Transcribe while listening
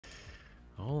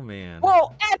Oh man.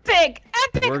 Whoa, Epic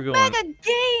We're going. Mega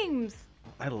Games.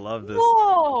 I love this.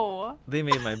 Whoa. They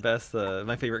made my best,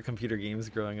 my favorite computer games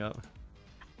growing up.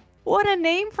 What a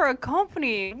name for a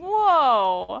company.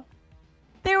 Whoa.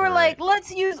 They were Right. like,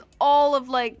 let's use all of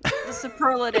like the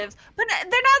superlatives. But they're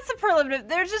not superlative.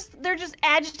 They're just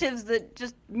adjectives that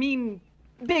just mean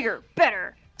bigger,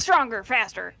 better, stronger,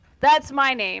 faster. That's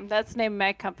my name. That's the name of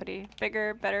my company.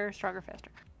 Bigger, better, stronger,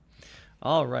 faster.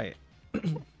 All right.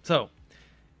 So,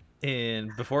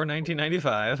 before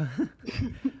 1995,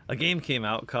 a game came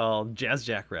out called Jazz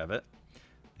Jackrabbit.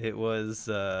 It was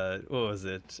what was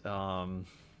it?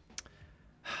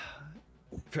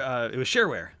 It was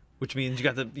shareware, which means you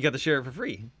got to share it for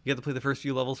free. You got to play the first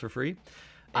few levels for free, and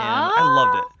I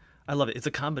loved it. I love it. It's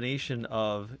a combination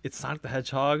of Sonic the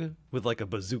Hedgehog with like a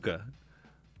bazooka.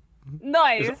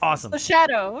 Nice. It's awesome. The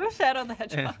Shadow the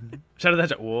Hedgehog. Shadow the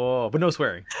Hedgehog. Whoa, but no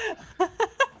swearing. The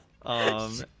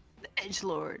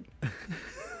Edgelord.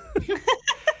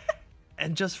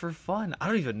 And just for fun, I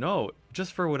don't even know,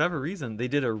 just for whatever reason, they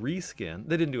did a reskin.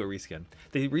 They didn't do a reskin.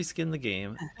 They reskinned the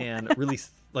game and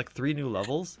released like 3 new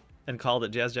levels and called it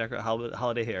Jazz Jackrabbit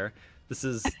Holiday Hare. This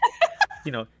is,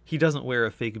 he doesn't wear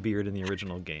a fake beard in the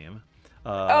original game.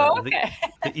 Okay.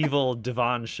 The evil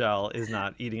Devon Shell is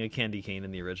not eating a candy cane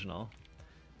in the original.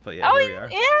 But yeah, Oh, here we are.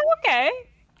 yeah, okay.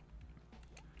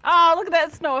 Oh, look at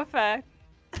that snow effect.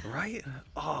 Right?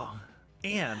 Oh,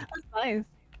 and That's nice.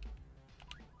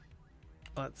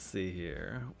 let's see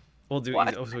here. We'll do What?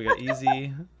 easy. Oh, so we got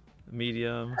easy,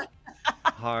 medium,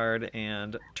 hard,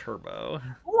 and turbo.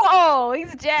 Whoa,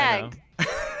 he's I jacked. know.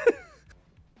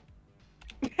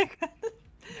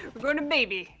 We're going to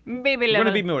baby We're level.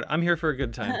 gonna be mode. I'm here for a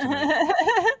good time tonight.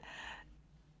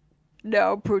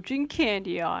 Now approaching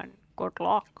Candy on. Good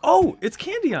luck. Oh, it's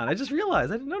Candy on. I just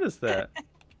realized. I didn't notice that.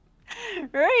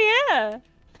 Right, yeah.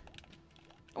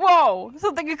 Whoa,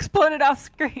 something exploded off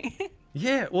screen.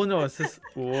 Yeah. Well, no, it's just.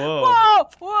 Whoa. Whoa,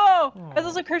 whoa. Oh. Are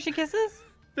those like Hershey Kisses?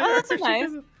 There Oh, that's are nice.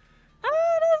 Hershey Kisses.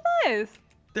 Oh, that's nice.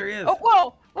 There he is. Oh,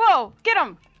 whoa, whoa, get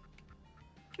him.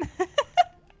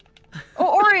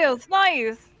 Oh, Oreos,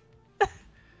 nice.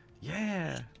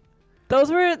 Yeah.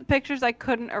 Those were pictures I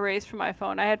couldn't erase from my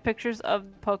phone. I had pictures of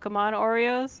Pokemon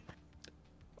Oreos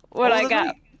when Oh, I that's got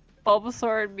right.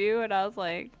 Bulbasaur and Mew, and I was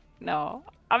like, no,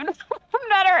 I'm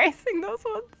not erasing those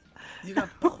ones. You got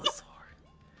Bulbasaur.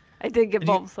 I did get And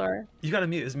you- Bulbasaur. You got a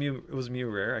Mew. Was Mew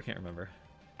rare? I can't remember.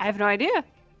 I have no idea.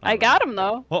 I don't got them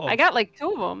though. Uh-oh. I got like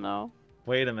 2 of them though.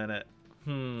 Wait a minute.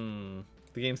 The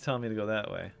game's telling me to go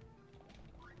that way.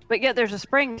 But yet there's a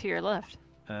spring to your left.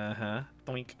 Uh-huh.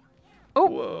 Boink. Oh.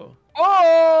 Whoa.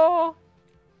 Oh.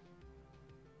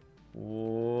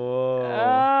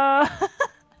 Whoa.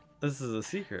 This is a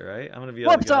secret, right? I'm gonna be able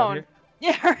Warp to get out zone.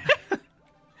 here.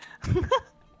 Yeah.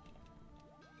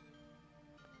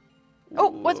 Oh,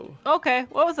 what's Whoa. okay?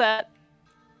 What was that?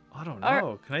 I don't Are-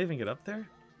 know. Can I even get up there?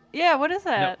 Yeah, what is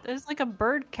that? There's like a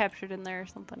bird captured in there or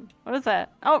something. What is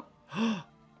that? Oh, I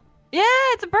yeah,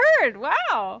 it's a bird.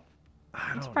 Wow.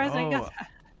 I'm don't surprised I know. got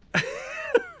that.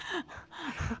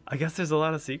 I guess there's a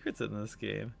lot of secrets in this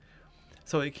game.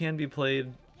 So it can be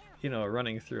played,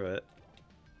 running through it.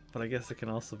 But I guess it can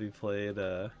also be played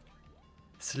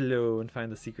slow and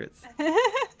find the secrets.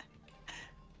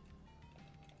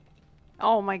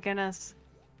 Oh my goodness.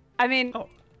 I mean, Oh.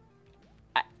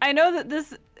 I know that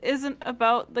this isn't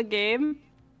about the game,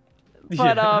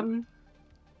 but Yeah.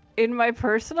 in my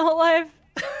personal life,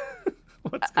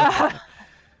 What's going on?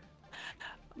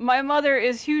 my mother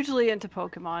is hugely into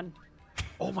Pokemon.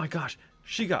 Oh my gosh,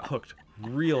 she got hooked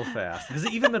real fast. Has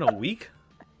it even been a week?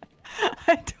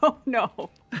 I don't know.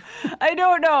 I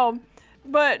don't know.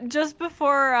 But just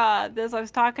before this, I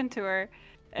was talking to her,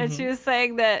 and she was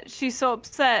saying that she's so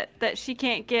upset that she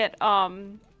can't get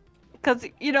because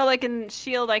like in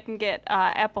Shield I can get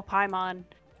Apple Paimon,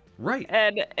 Right.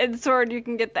 and in Sword you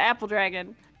can get the Apple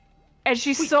Dragon, and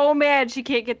she's so mad she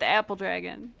can't get the Apple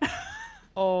Dragon.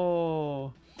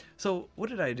 Oh. So what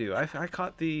did I do? I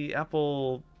caught the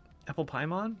Apple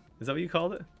Paimon? Is that what you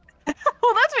called it?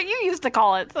 Well, that's what you used to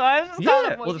call it, so I was just calling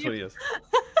Yeah. it Well, that's what he is.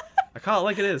 I call it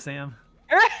like it is, Sam.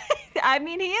 I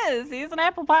mean, he is. He's an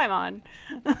Apple Paimon.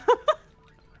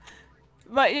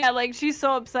 But yeah, like she's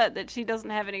so upset that she doesn't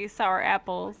have any sour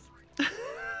apples.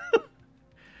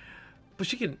 But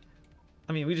she can.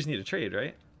 I mean, we just need a trade,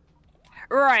 right?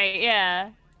 Right? Yeah.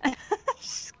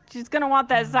 She's gonna want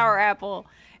that sour apple.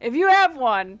 If you have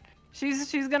one,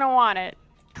 she's gonna want it.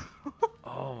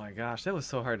 Oh my gosh, that was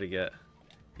so hard to get.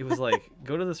 It was like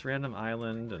go to this random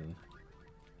island and.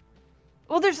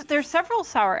 Well, there's several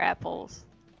sour apples.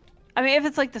 I mean, if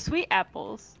it's like the sweet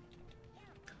apples.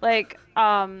 Like,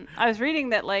 I was reading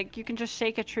that like you can just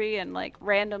shake a tree and like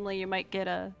randomly you might get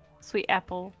a sweet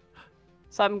apple.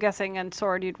 So I'm guessing in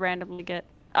Sword you'd randomly get.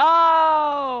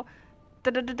 Oh!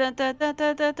 Stop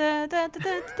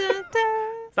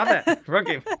that! Wrong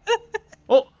game.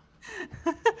 Oh!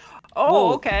 Oh,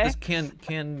 Whoa, okay. this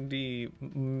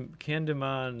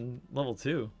Candymon level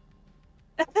 2.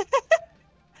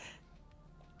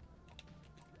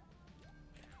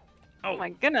 Oh my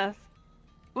goodness.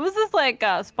 Was this like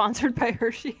sponsored by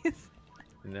Hershey's?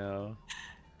 No.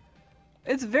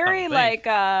 It's very like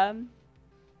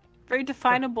very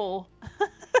definable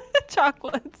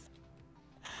chocolates.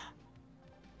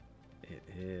 It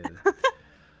is.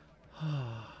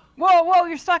 Whoa,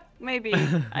 you're stuck maybe.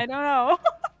 I don't know.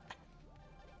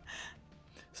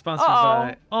 Sponsored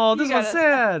by. Oh, this You one's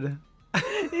sad.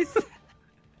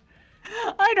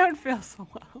 I don't feel so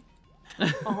well.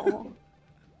 Oh.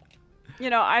 You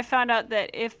know, I found out that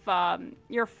if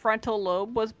your frontal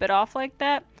lobe was bit off like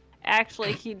that,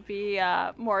 actually he'd be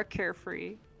more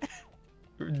carefree.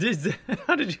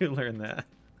 How did you learn that?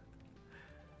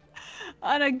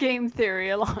 On a game theory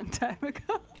a long time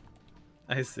ago.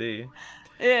 I see.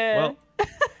 Yeah. Well,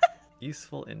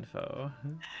 useful info.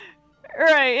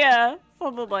 Right, yeah.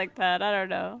 Something like that. I don't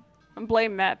know. I'm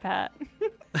blame Matt Pat.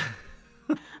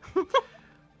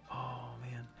 Oh,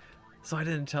 man. So I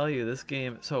didn't tell you this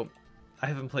game. So I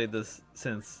haven't played this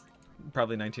since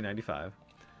probably 1995.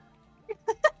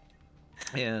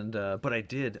 And, but I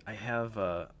did. I have,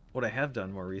 what I have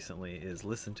done more recently is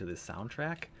listen to this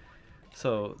soundtrack.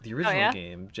 So the original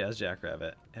game, Jazz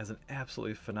Jackrabbit, has an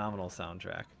absolutely phenomenal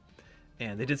soundtrack.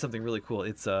 And they did something really cool.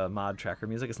 It's mod tracker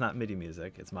music. It's not MIDI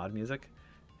music. It's mod music.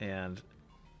 And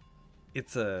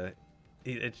it's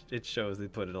it shows they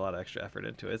put a lot of extra effort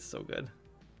into it. It's so good.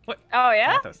 What? Oh,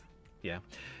 yeah? Yeah.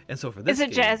 And so for this Is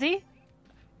it game, jazzy?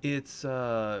 it's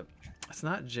not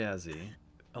jazzy.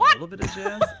 A little bit of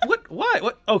jazz. What? Why?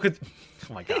 What? Oh,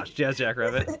 oh my gosh, Jazz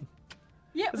Jackrabbit.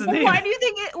 Yeah. What's his Well, name? why do you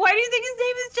think his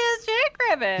name is Jazz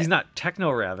Jackrabbit? He's not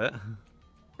Techno Rabbit.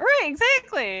 Right,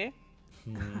 exactly.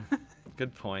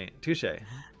 Good point. Touche.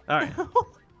 All right.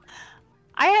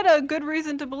 I had a good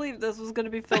reason to believe this was going to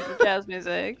be filled with jazz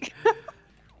music.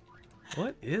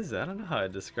 What is that? I don't know how to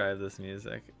describe this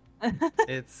music.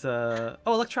 It's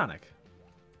electronic.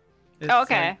 It's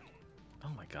okay. like,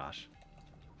 oh my gosh.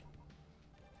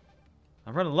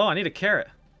 I'm running low. I need a carrot.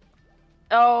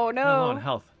 Oh I'm running low on no.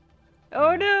 health.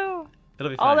 Oh no. It'll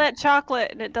be fine. All that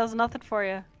chocolate and it does nothing for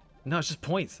you. No, it's just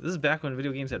points. This is back when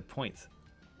video games had points.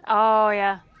 Oh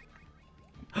yeah.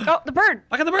 Oh, the bird.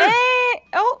 I got the bird. Hey!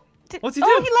 Oh. What's he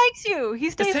Oh, do? he likes you. He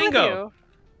stays with Tango.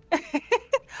 you.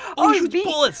 Oh, he he's shoots beat.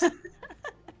 bullets.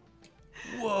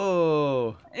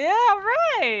 Whoa. Yeah,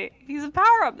 right. He's a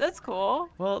power up. That's cool.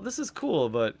 Well, this is cool,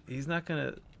 but he's not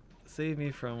gonna save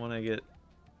me from when I get.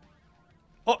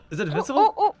 Oh, is it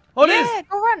invincible? Oh, it is. Yeah,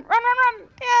 go run.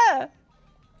 Yeah.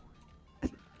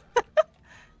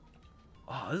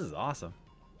 Oh, this is awesome.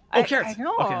 Oh, carrots. I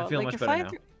know. Okay, I'm feeling like much you're better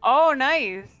now. Oh,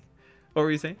 nice. What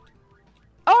were you saying?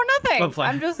 Oh, nothing. I'm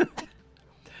flying. I'm just.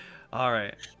 All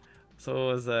right. So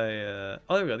what was I?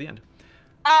 Oh, there we go. The end.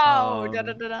 Oh.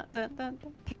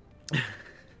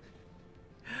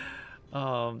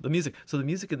 The music. So the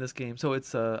music in this game. So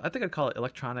it's I think I'd call it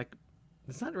electronic.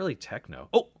 It's not really techno.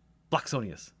 Oh,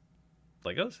 Blacksonius.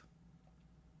 Legos.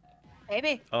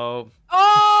 Maybe. Oh,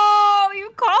 Oh, you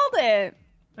called it.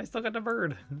 I still got the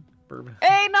bird. Bird.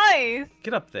 Hey, nice.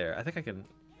 Get up there. I think I can.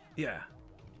 Yeah.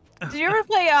 Did you ever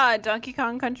play Donkey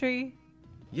Kong Country?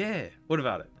 Yeah. What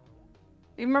about it?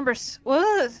 You remember what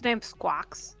was his name?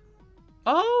 Squawks.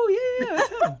 Oh yeah, that's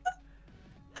him.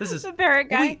 This is The parrot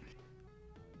guy. Wait.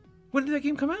 When did that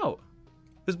game come out?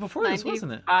 It was before this,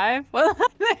 wasn't it? 95. Well, I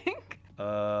think.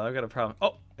 I've got a problem.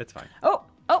 Oh, it's fine. Oh.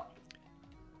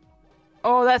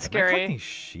 Oh, that's Am I scary. collecting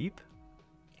sheep?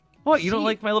 What? You don't Sheep.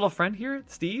 like my little friend here,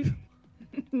 Steve?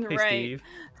 Hey, Right. Steve.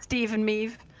 Steve and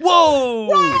Meave. Whoa!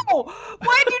 Whoa!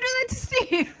 Why'd you do that to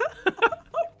Steve?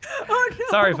 Oh no.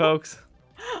 Sorry, folks.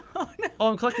 Oh no. Oh,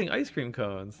 I'm collecting ice cream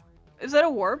cones. Is that a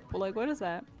warp? Like, what is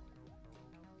that?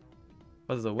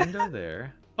 Oh, there's a window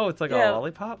there. Oh, it's like Yeah. a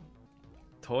lollipop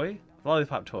toy?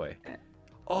 Lollipop toy.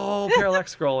 Oh,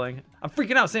 parallax scrolling. I'm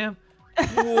freaking out, Sam.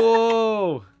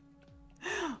 Whoa!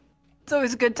 It's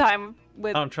always a good time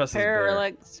with I don't trust this bear.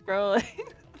 like scrolling.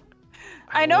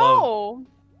 I love- know.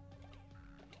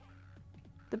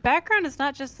 The background is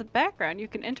not just the background. You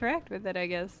can interact with it, I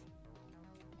guess.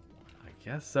 I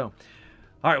guess so.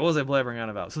 All right, what was I blabbering on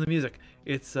about? So the music,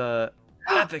 it's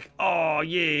epic. Oh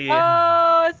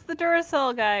yeah. Oh, it's the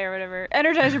Duracell guy or whatever.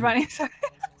 Energizer Bunny. Sorry.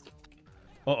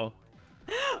 Uh oh.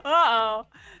 Uh-oh.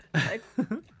 Like,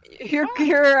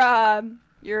 what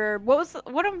was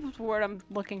the word I'm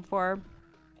looking for?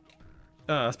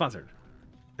 Sponsored.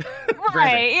 Right,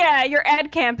 Branding. yeah, your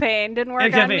ad campaign didn't work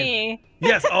Ad on campaign. me.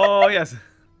 Yes. Oh, yes.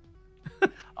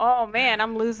 Oh man,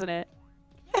 I'm losing it.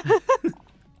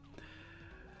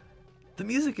 The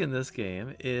music in this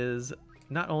game is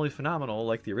not only phenomenal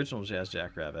like the original Jazz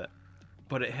Jackrabbit,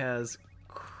 but it has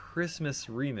Christmas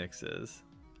remixes.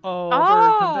 Oh,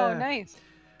 bird, come back. Nice.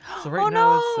 So right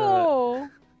now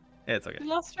it's okay. You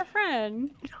lost your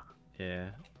friend. Yeah.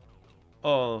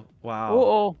 Oh, wow.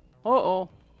 Uh-oh. Uh-oh.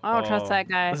 I don't trust that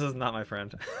guy. This is not my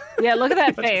friend. Yeah, look at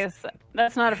that face.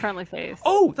 That's not a friendly face.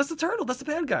 Oh, that's the turtle. That's the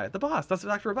bad guy. The boss. That's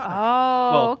Dr. Robotnik.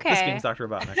 Oh, well, okay. This game's Dr.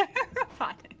 Robotnik.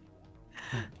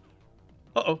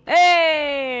 Uh-oh.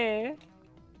 Hey!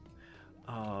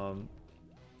 Oh.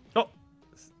 Ooh,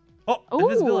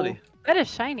 Invisibility. that is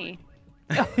shiny.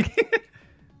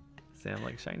 Sam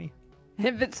likes shiny.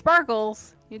 If it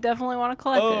sparkles, you definitely want to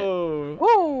collect it. Oh.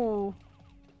 Ooh!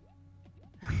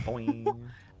 Boing.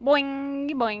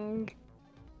 Boing, boing.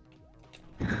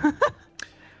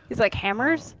 He's like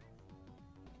hammers?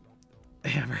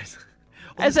 Hammers.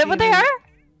 Is that what they are?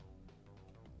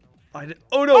 Oh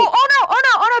no!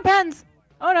 Oh no, pens!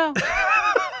 Oh no.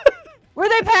 Were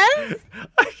they pens?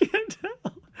 I can't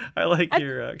tell. I like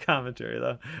your commentary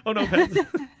though. Oh no, pens.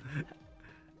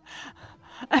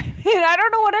 I mean, I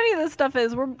don't know what any of this stuff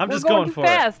is. I'm just going going too for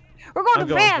fast. We're going I'm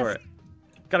too going fast. for it.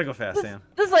 Gotta go fast, Sam.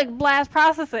 This is like blast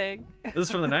processing. This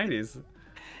is from the 90s.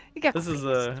 You got This is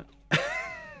fast.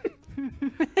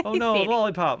 Oh no, a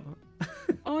lollipop.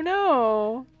 Oh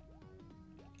no.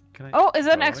 Can I... Oh, is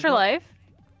that an I extra go? life?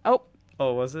 Oh.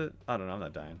 Oh, was it? I don't know. I'm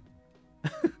not dying.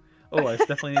 Oh, I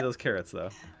definitely need those carrots though.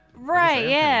 Right,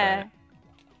 yeah.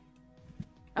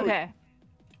 Okay.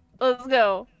 Let's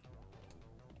go.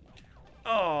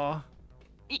 Oh.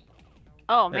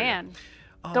 Oh man.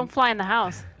 Don't fly in the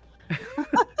house.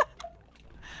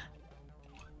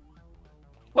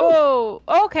 Whoa.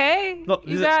 Okay. No,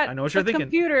 You got I know what you're thinking.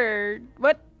 Computer.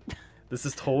 What? This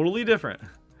is totally different.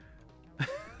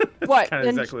 It's What? kind of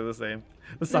exactly the same.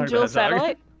 The Sonic the Dual Hedgehog.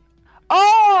 satellite?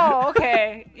 Oh,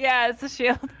 okay. Yeah, it's a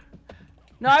shield.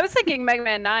 No, I was thinking Mega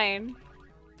Man 9.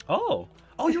 Oh.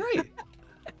 Oh, you're right.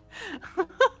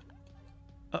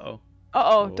 Uh-oh.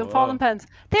 Uh-oh, don't fall Whoa. in pens.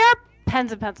 They are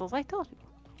pens and pencils, I told you.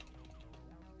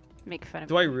 Make fun of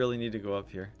Do me. I really need to go up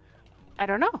here? I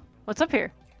don't know. What's up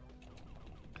here?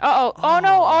 Uh-oh. Oh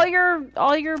no, all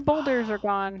your boulders are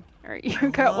gone. Or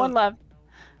you got one left.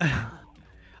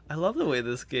 I love the way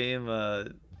this game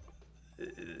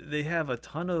they have a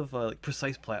ton of like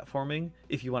precise platforming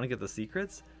if you want to get the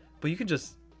secrets, but you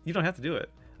don't have to do it.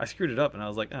 I screwed it up and I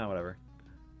was like, oh, whatever.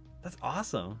 That's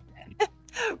awesome.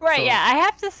 Right, So- yeah, I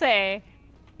have to say,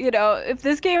 you know, if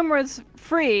this game was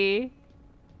free,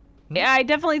 yeah, I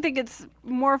definitely think it's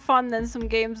more fun than some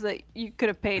games that you could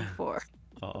have paid for.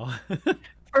 Oh.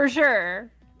 For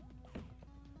sure.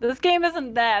 This game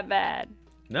isn't that bad.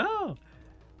 No.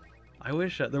 I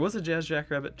wish there was a Jazz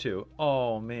Jackrabbit too.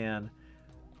 Oh man.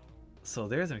 So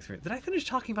there's an experience. Did I finish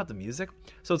talking about the music?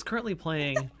 So it's currently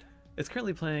playing. It's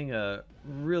currently playing a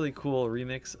really cool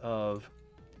remix of.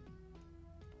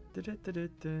 What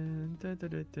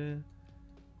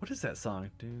is that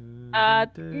song?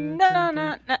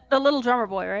 No, the little drummer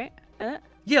boy, right?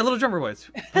 Yeah, Little Drummer Boy. It's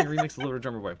playing a remix of Little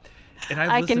Drummer Boy. And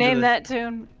I can name that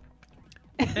tune.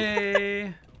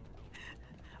 Hey.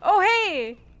 Oh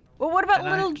hey. Well, what about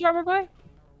Little Drummer Boy?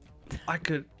 I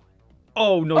could.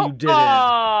 Oh no, you didn't.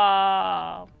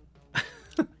 Oh.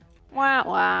 Wah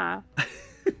wah.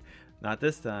 Not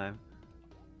this time.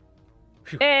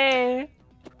 Phew. Hey.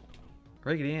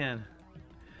 Raggedy Ann.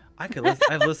 I've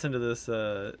listened to this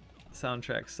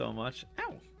soundtrack so much.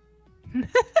 Ow.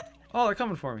 Oh, they're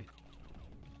coming for me.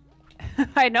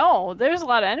 I know. There's a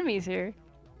lot of enemies here.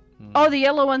 Oh, the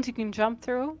yellow ones you can jump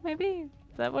through, maybe?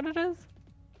 Is that what it is?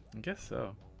 I guess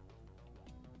so.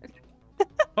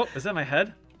 Oh, is that my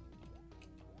head?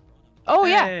 Oh,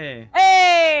 Hey. yeah.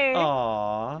 Hey!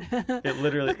 Aw. It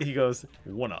literally, he goes,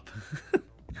 one up.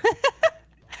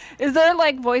 Is there,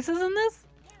 like, voices in this?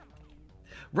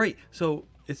 Right. So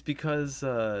it's because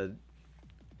all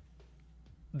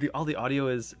the audio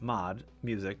is mod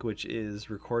music, which is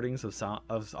recordings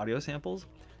of audio samples.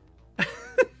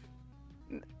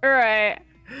 Right.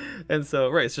 And so,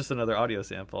 right, it's just another audio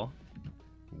sample.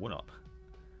 One up.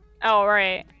 Oh,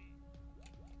 right.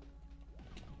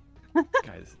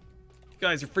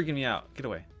 Guys, you're freaking me out. Get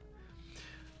away.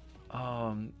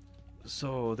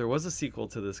 So there was a sequel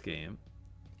to this game.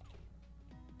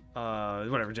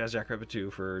 Whatever, Jazz Jackrabbit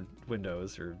 2 for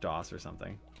Windows or DOS or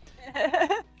something.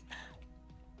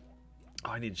 Oh,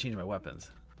 I need to change my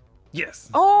weapons. Yes.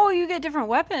 Oh, you get different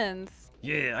weapons.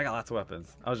 Yeah, I got lots of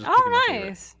weapons. I was just picking my favorite.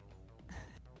 Nice.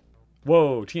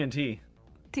 Whoa, TNT.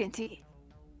 TNT.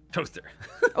 Toaster.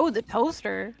 Oh, the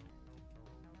toaster.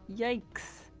 Yikes.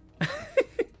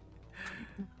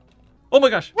 Oh my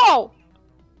gosh. Whoa!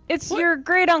 It's What? your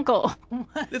great uncle.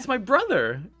 It's my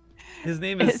brother. His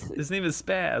name is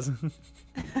Spaz.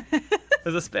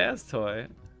 There's a Spaz toy.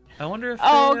 I wonder if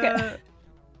okay.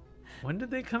 When did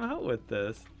they come out with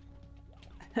this?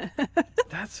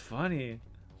 That's funny.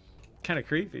 Kind of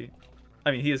creepy.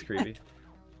 I mean, he is creepy.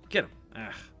 Get him.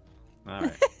 Ugh. All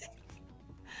right.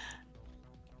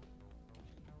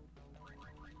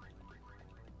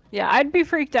 Yeah, I'd be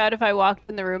freaked out if I walked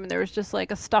in the room and there was just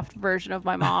like a stuffed version of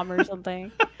my mom or something.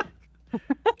 A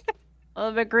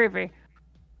little bit creepy.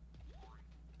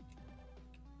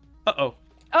 Uh-oh.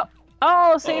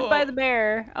 Oh, saved by the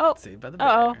bear. Oh. Saved by the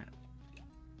bear.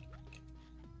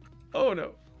 Oh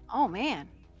no. Oh man.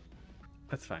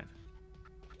 That's fine.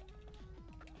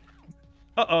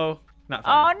 Uh-oh. Not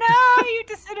fine. Oh no, you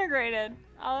disintegrated.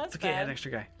 Oh, that's It's okay, I had bad. an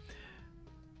extra guy.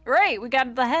 Right, we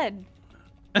got the head.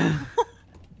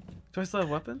 Do I still have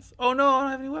weapons? Oh no, I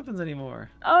don't have any weapons anymore.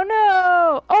 Oh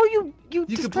no. Oh, you You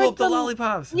can destroyed blow up the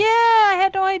lollipops. Yeah, I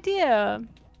had no idea.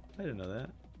 I didn't know that.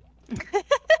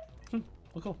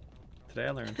 Well, cool. Today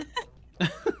I learned.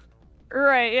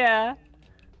 Right, yeah.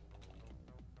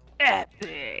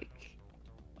 Epic.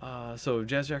 So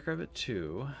Jazz Jackrabbit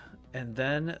 2, and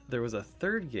then there was a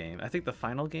third game. I think the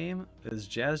final game is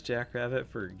Jazz Jackrabbit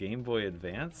for Game Boy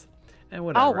Advance, and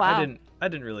whatever. Oh, wow. I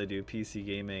didn't really do PC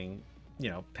gaming,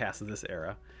 past this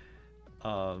era.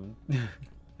 And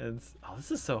oh,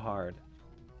 this is so hard.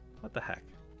 What the heck?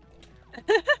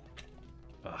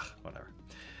 Ugh, whatever.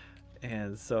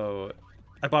 And so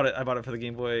I bought it for the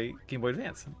Game Boy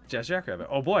Advance. Jazz Jackrabbit.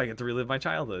 Oh boy, I get to relive my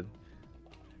childhood.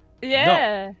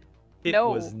 Yeah. It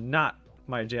No. was not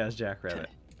my Jazz Jackrabbit.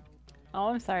 Oh,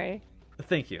 I'm sorry.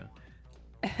 Thank you.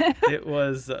 It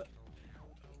was. Oh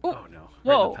no! Right in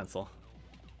Whoa. the pencil.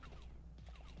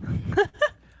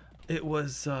 It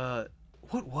was.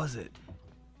 What was it?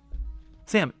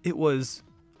 Sam, it was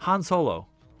Han Solo.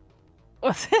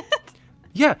 Was it?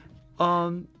 Yeah.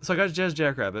 So I got Jazz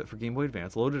Jackrabbit for Game Boy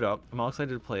Advance, loaded up. I'm all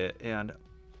excited to play it, and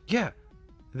yeah,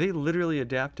 they literally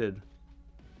adapted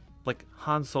like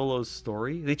Han Solo's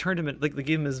story. They turned him in, like they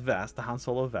gave him his vest, the Han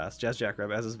Solo vest, Jazz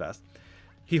Jackrabbit as his vest.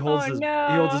 He holds he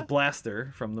holds his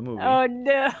blaster from the movie. Oh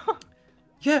no.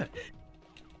 Yeah.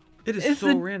 It is It's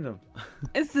so random.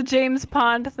 It's the James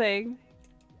Pond thing.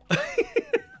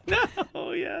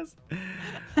 No, yes.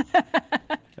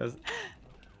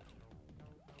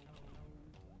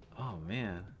 Oh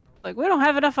man. Like, we don't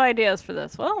have enough ideas for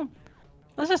this. Well,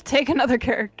 let's just take another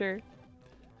character.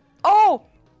 Oh!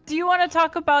 Do you want to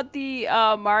talk about the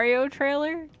Mario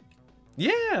trailer?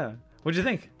 Yeah. What'd you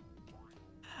think?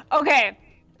 Okay,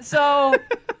 so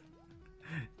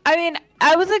I mean,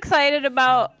 I was excited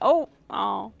about. Oh.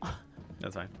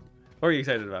 That's fine. What are you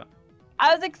excited about?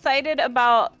 I was excited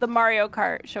about the Mario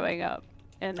Kart showing up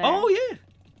in there. Oh yeah.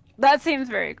 That seems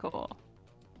very cool.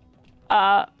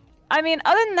 I mean,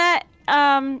 other than that,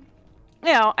 I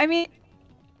mean,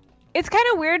 it's kind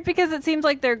of weird because it seems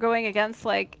like they're going against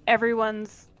like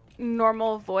everyone's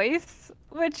normal voice,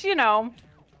 which, I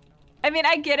mean,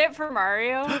 I get it for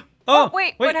Mario. Oh,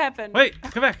 wait, what happened? Wait,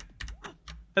 come back.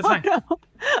 That's fine. No.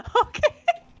 Okay.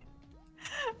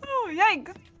 Oh,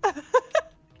 yikes.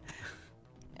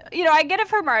 I get it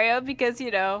for Mario because,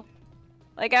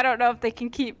 like, I don't know if they can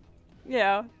keep,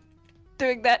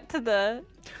 doing that to the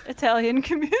Italian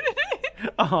community.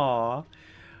 Aww.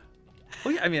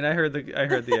 Well, yeah, I mean, I heard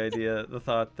the idea, the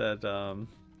thought that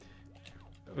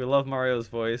we love Mario's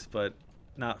voice, but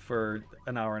not for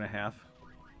an hour and a half.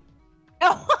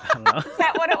 Oh, I don't know. is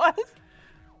that what it was?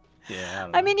 Yeah. I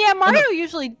don't I know. mean, yeah, Mario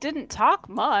usually didn't talk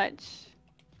much.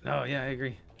 Oh yeah, I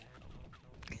agree.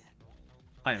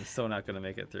 I am so not gonna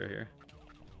make it through here.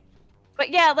 But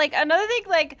yeah, like another thing,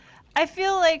 like I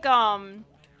feel like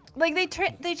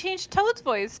they changed Toad's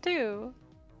voice too.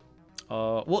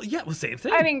 Well, yeah, well, same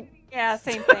thing. I mean, yeah,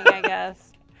 same thing, I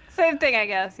guess. Same thing, I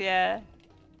guess. Yeah.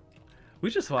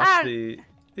 We just watched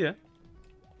yeah.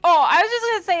 Oh, I was just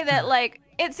gonna say that like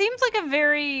it seems like a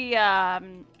very I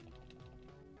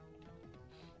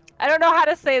don't know how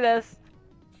to say this.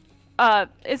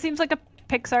 It seems like a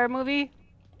Pixar movie.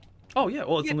 Oh yeah,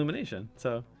 well, it's Illumination,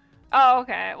 so. Oh,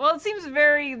 okay. Well, it seems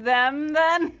very them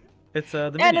then. It's the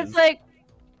And Minions.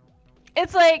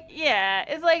 it's like, yeah,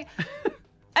 it's like,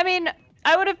 I mean,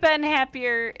 I would have been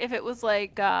happier if it was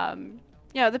like,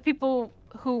 the people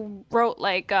who wrote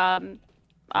like, the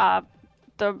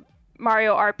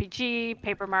Mario RPG,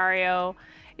 Paper Mario,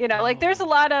 You know, like there's a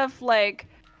lot of like,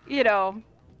 you know,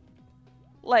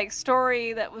 like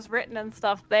story that was written and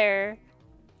stuff there.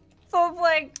 So it's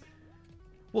like,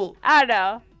 well, I don't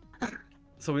know.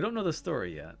 So we don't know the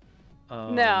story yet.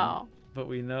 No. But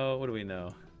we know, what do we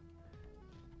know?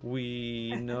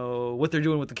 We know what they're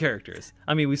doing with the characters.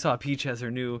 I mean, we saw Peach has her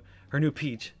new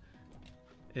Peach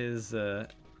is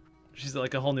she's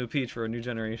like a whole new Peach for a new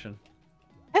generation.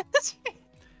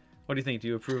 What do you think? Do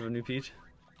you approve of new Peach?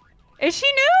 Is she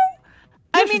new?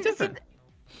 Yeah, I mean,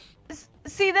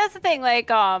 see, that's the thing. Like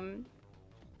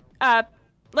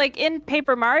in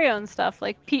Paper Mario and stuff,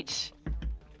 like Peach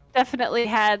definitely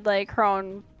had like her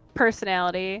own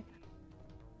personality.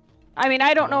 I mean,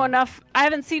 I don't know enough. I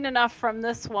haven't seen enough from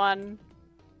this one.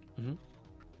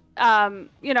 Mm-hmm.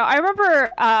 You know, I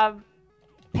remember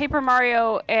Paper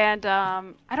Mario and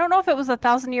I don't know if it was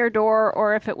 1,000-Year Door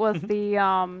or if it was the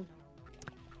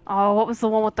what was the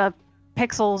one with the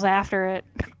pixels after it?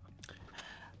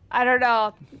 I don't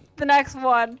know. The next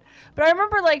one. But I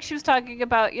remember like she was talking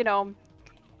about, you know,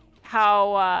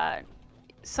 how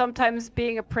sometimes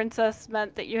being a princess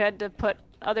meant that you had to put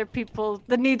other people,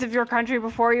 the needs of your country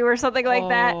before you or something like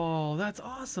that. Oh, that's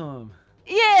awesome.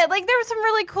 Yeah, like there was some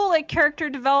really cool like character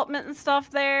development and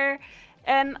stuff there.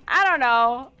 And I don't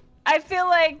know. I feel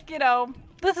like, you know,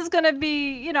 this is going to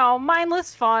be, you know,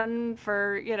 mindless fun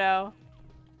for, you know,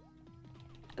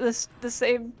 the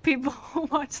same people who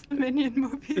watch the Minion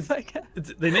movies, I guess.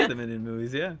 They made the Minion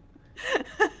movies, yeah. And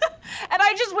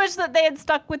I just wish that they had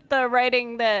stuck with the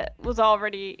writing that was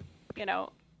already, you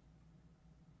know,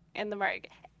 in the Mario.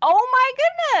 Oh my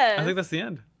goodness! I think that's the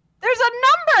end. There's a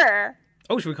number!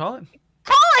 Oh, should we call it?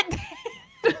 Call it!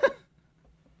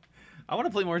 I want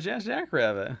to play more Jazz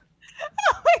Jackrabbit.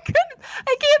 Oh my goodness!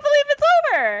 I can't believe it's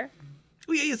over!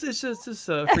 Oh yeah, it's just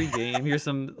a free game. Here's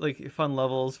some like fun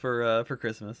levels for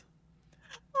Christmas.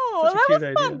 Oh, well, that was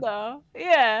fun though.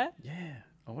 Yeah. Yeah.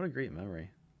 Oh, what a great memory.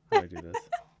 How do I do this?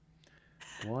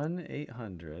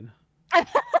 1-800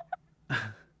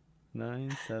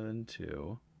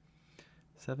 972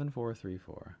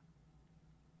 7434.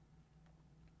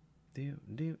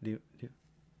 Do.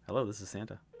 Hello, this is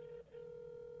Santa.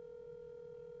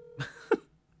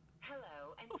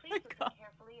 Hello, and please listen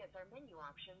carefully as our menu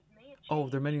options may have changed. Oh,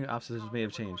 their menu options may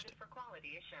have changed. For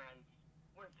quality assurance.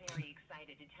 We're very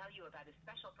excited to tell you about a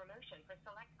special promotion for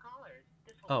select callers.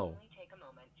 This will only take a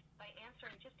moment. By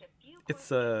answering just a few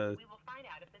questions, we will find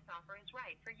out if this offer is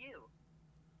right for you.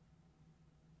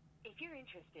 If you're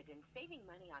interested in saving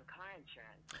money on car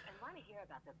insurance and want to hear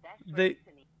about the best rates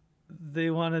in the...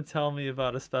 They want to tell me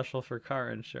about a special for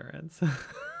car insurance.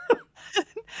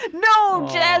 No,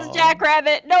 Jazz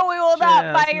Jackrabbit. No, we will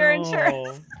not buy your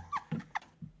insurance.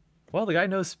 Well, the guy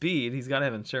knows speed. He's got to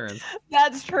have insurance.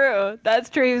 That's true. That's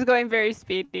true. He was going very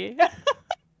speedy.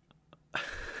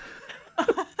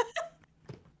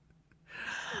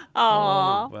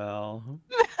 Oh, well.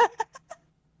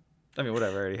 I mean,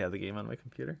 whatever. I already have the game on my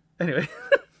computer. Anyway.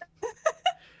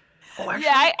 Actually,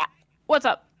 yeah, what's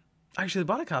up? Actually, I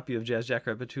bought a copy of Jazz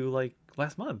Jackrabbit 2 like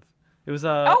last month. It was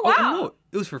oh wow. No,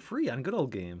 it was for free on Good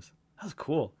Old Games. That was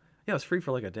cool. Yeah, it was free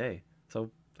for like a day.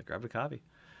 So I grabbed a copy.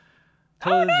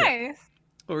 Totally nice.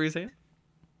 What were you saying?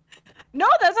 No,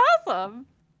 that's awesome.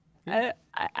 Yeah.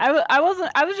 I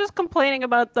was just complaining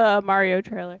about the Mario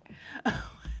trailer.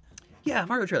 Yeah,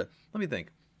 Mario trailer. Let me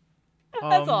think.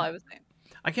 That's all I was saying.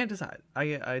 I can't decide.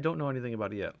 I don't know anything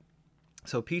about it yet.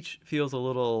 So Peach feels a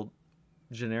little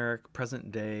generic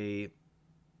present day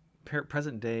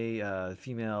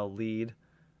female lead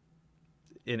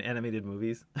in animated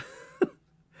movies.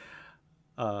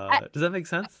 Does that make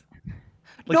sense?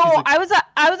 Like no, I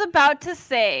was about to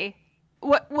say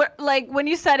what like when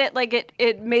you said it, like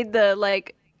it made the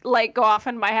like light go off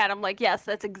in my head. I'm like, yes,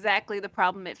 that's exactly the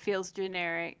problem. It feels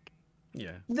generic.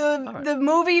 Yeah. The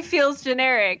movie feels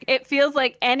generic. It feels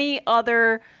like any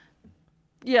other,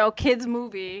 you know, kids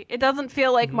movie. It doesn't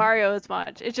feel like Mario as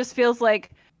much. It just feels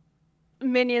like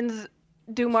Minions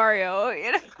do Mario.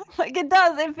 You know, like it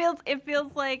does. It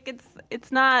feels like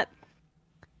it's not.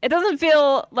 It doesn't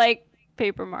feel like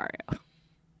Paper Mario.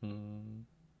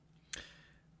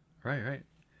 Right.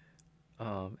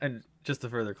 And just to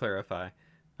further clarify,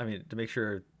 I mean, to make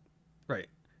sure, right,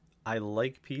 I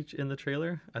like Peach in the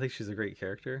trailer. I think she's a great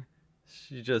character.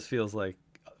 She just feels like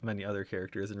many other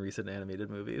characters in recent animated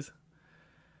movies.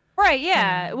 Right,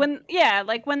 yeah. When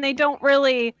they don't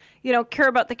really, you know, care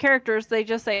about the characters, they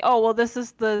just say, "Oh, well, this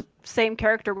is the same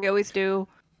character we always do."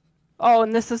 Oh,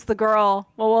 and this is the girl.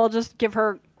 Well, we'll just give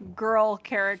her girl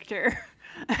character.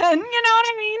 And you know what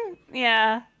I mean?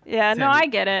 Yeah. Yeah, no, I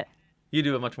get it. You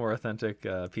do a much more authentic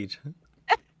Peach.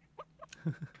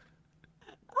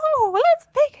 Oh, let's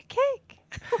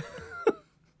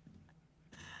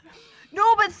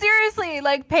No, but seriously,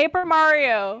 like Paper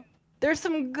Mario, there's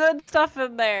some good stuff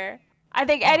in there. I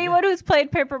think anyone who's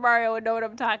played Paper Mario would know what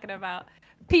I'm talking about.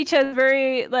 Peach has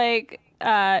very, like,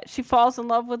 she falls in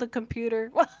love with a computer.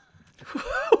 What?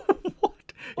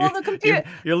 Well, the computer.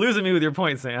 You're losing me with your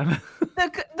point, Sam.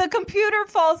 The computer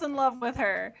falls in love with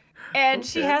her, and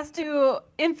she has to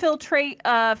infiltrate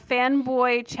a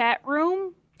fanboy chat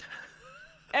room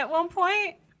at one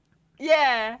point.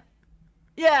 Yeah,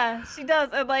 she does,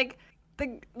 and like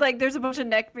there's a bunch of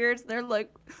neckbeards, and they're like,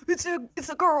 it's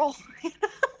a girl.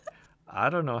 I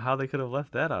don't know how they could have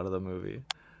left that out of the movie.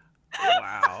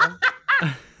 Wow. No,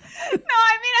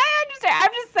 I mean, I understand.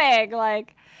 I'm just saying,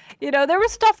 like, there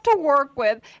was stuff to work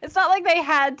with. It's not like they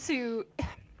had to.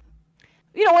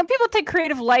 When people take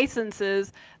creative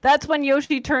licenses, that's when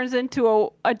Yoshi turns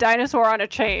into a dinosaur on a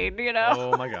chain.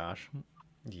 Oh my gosh.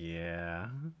 Yeah.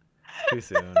 Too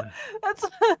soon. That's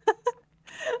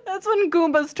when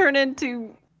Goombas turn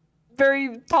into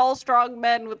very tall, strong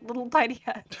men with little tiny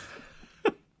heads.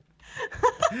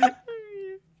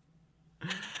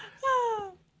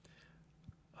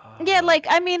 Yeah, like,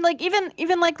 I mean, like, even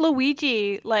like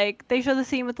Luigi, like, they show the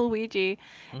scene with Luigi,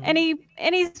 and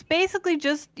he's basically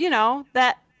just,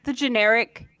 the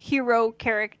generic hero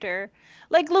character.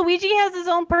 Like, Luigi has his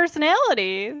own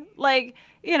personality. Like,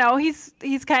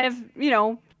 he's kind of,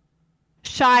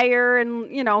 shyer,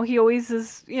 and, he always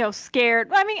is,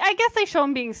 scared. I mean, I guess they show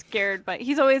him being scared, but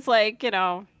he's always like, I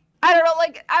don't know,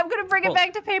 like, I'm gonna bring it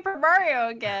back to Paper Mario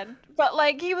again. But,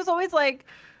 like, he was always like,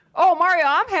 oh, Mario,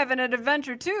 I'm having an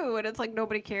adventure too, and it's like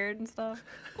nobody cared and stuff.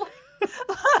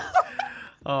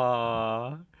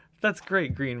 Aw, that's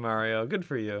great, Green Mario. Good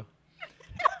for you.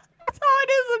 That's how it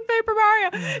is in Paper Mario.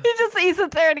 He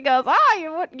sits there and he goes,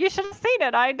 you should have seen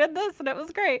it. I did this and it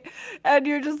was great. And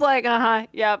you're just like,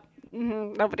 yep,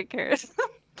 nobody cares.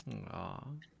 Aw.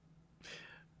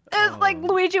 It's like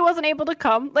Luigi wasn't able to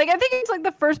come. Like, I think it's like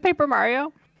the first Paper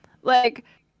Mario. Like,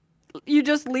 you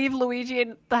just leave Luigi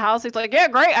in the house. He's like, yeah,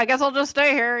 great. I guess I'll just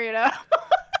stay here,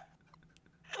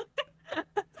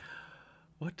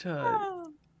 What?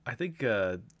 I think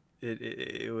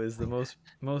it was the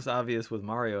most obvious with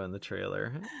Mario in the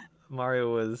trailer.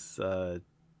 Mario was I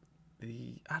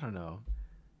don't know.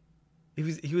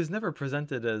 He was never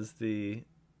presented as the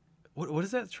what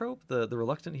is that trope? The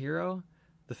reluctant hero,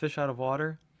 the fish out of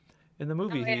water. In the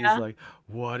movie, he's like,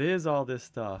 what is all this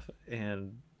stuff?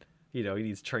 And he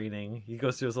needs training. He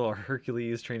goes through his little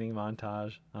Hercules training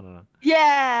montage. I don't know.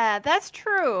 Yeah, that's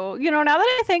true. Now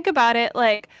that I think about it,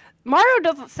 like, Mario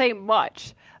doesn't say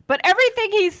much, but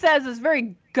everything he says is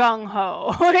very gung-ho.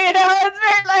 It's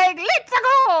very like, let's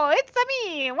go, it's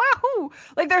me, wahoo.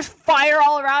 Like, there's fire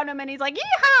all around him, and he's like,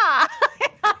 yeehaw.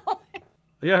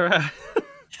 Yeah, right.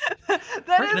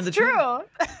 That is true.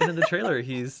 And in the trailer,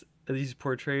 he's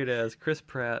portrayed as Chris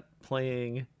Pratt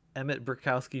playing Emmett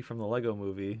Burkowski from the Lego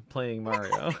Movie, playing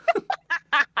Mario.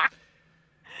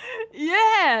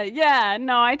 Yeah,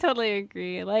 no, I totally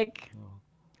agree. Like,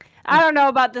 I don't know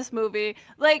about this movie.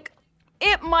 Like,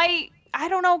 it might, I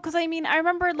don't know, because I mean, I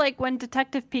remember, like, when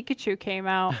Detective Pikachu came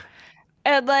out,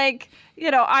 and, like,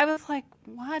 I was like,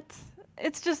 what?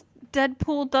 It's just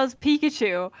Deadpool does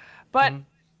Pikachu, but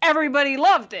everybody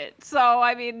loved it. So,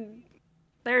 I mean,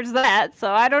 there's that.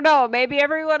 So, I don't know. Maybe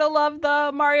everyone will love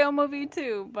the Mario movie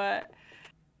too, but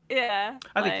yeah.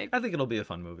 I think it'll be a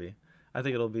fun movie. I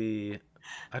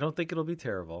don't think it'll be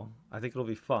terrible. I think it'll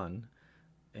be fun.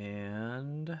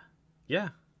 And yeah.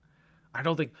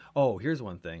 Here's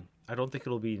one thing. I don't think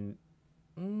it'll be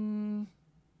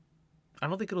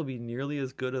nearly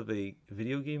as good of a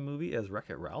video game movie as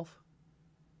Wreck-It Ralph.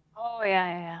 Oh,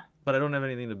 yeah. But I don't have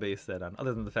anything to base that on,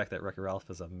 other than the fact that Wreck-It Ralph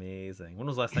is amazing. When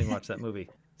was the last time you watched that movie,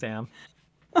 Sam?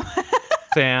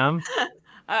 Sam?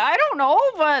 I don't know,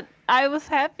 but I was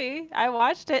happy. I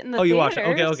watched it in the theaters. You watched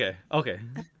it? Okay.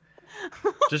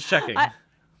 Just checking. I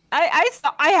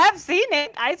have seen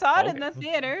it. I saw it in the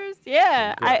theaters.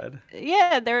 Yeah.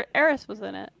 Good. Eris was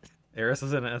in it. Eris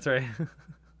was in it, that's right.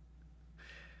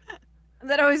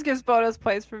 That always gives bonus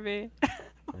points for me.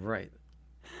 Right.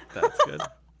 That's good.